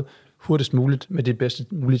tænkelige måde, hurtigst muligt, med det bedste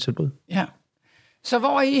mulige tilbud. Ja. Så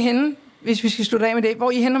hvor er I henne, hvis vi skal slutte af med det? Hvor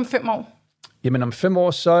er I henne om 5 år? Jamen om 5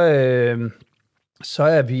 år, så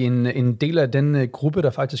er vi en del af den gruppe, der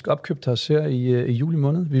faktisk opkøbte os her i juli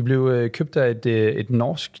måned. Vi blev købt af et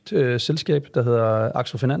norsk selskab, der hedder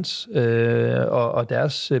Axo Finans, og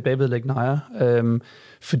deres bagvedliggende ejer.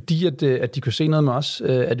 Fordi at de kunne se noget med os,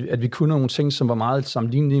 at vi kunne nogle ting, som var meget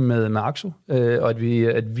sammenlignelige med Axo, og at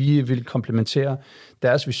vi ville komplementere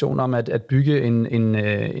deres vision om at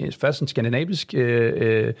bygge først en skandinavisk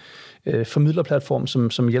formidlerplatform,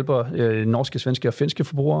 som hjælper norske, svenske og finske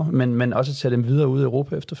forbrugere, men også at tage dem videre ud i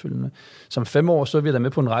Europa efterfølgende. Som 5 år, så er vi der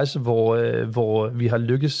med på en rejse, hvor vi har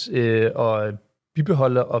lykkes at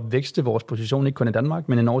bibeholde og vækste vores position, ikke kun i Danmark,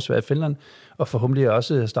 men i Norge, Sverige og Finland, og forhåbentlig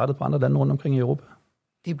også startet på andre lande rundt omkring i Europa.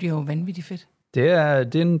 Det bliver jo vanvittigt fedt. Det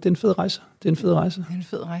er en fed rejse. Det er en fed rejse. Det er en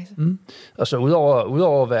fed rejse. Og så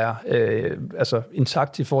udover at være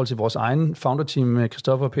intakt i forhold til vores egen founder-team,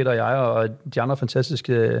 Christoffer, Peter og jeg, og de andre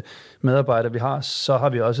fantastiske medarbejdere, vi har, så har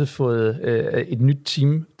vi også fået et nyt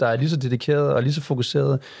team, der er lige så dedikeret og lige så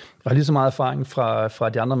fokuseret, og har lige så meget erfaring fra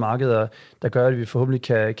de andre markeder, der gør, at vi forhåbentlig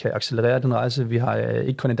kan accelerere den rejse, vi har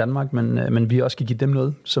ikke kun i Danmark, men vi også kan give dem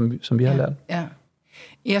noget, som vi har lært. Ja.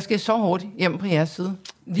 Jeg skal så hårdt hjem på jeres side,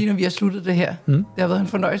 lige når vi har sluttet det her. Det har været en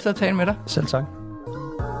fornøjelse at tale med dig. Selv tak.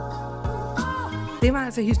 Det var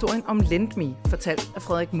altså historien om LendMe, fortalt af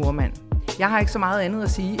Frederik Moormann. Jeg har ikke så meget andet at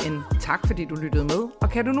sige end tak, fordi du lyttede med. Og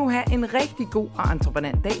kan du nu have en rigtig god og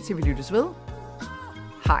entreprenant dag, til vi lyttes ved?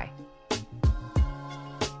 Hej.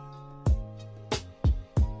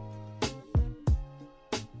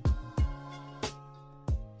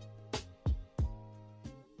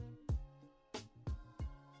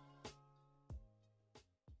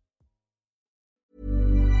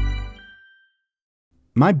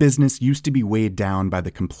 My business used to be weighed down by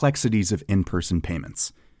the complexities of in-person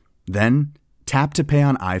payments. Then, Tap to Pay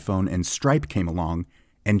on iPhone and Stripe came along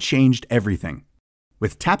and changed everything.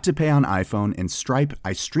 With Tap to Pay on iPhone and Stripe,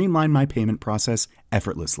 I streamlined my payment process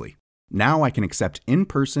effortlessly. Now I can accept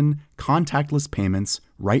in-person, contactless payments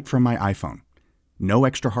right from my iPhone. No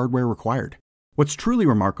extra hardware required. What's truly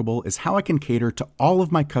remarkable is how I can cater to all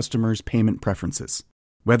of my customers' payment preferences.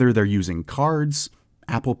 Whether they're using cards,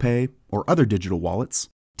 Apple Pay, or other digital wallets,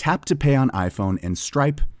 Tap to Pay on iPhone and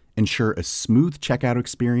Stripe ensure a smooth checkout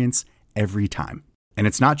experience every time. And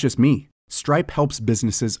it's not just me. Stripe helps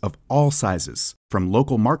businesses of all sizes, from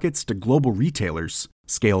local markets to global retailers,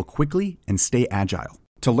 scale quickly and stay agile.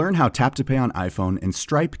 To learn how Tap to Pay on iPhone and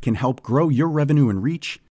Stripe can help grow your revenue and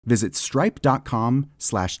reach, visit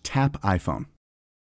stripe.com/tapiphone.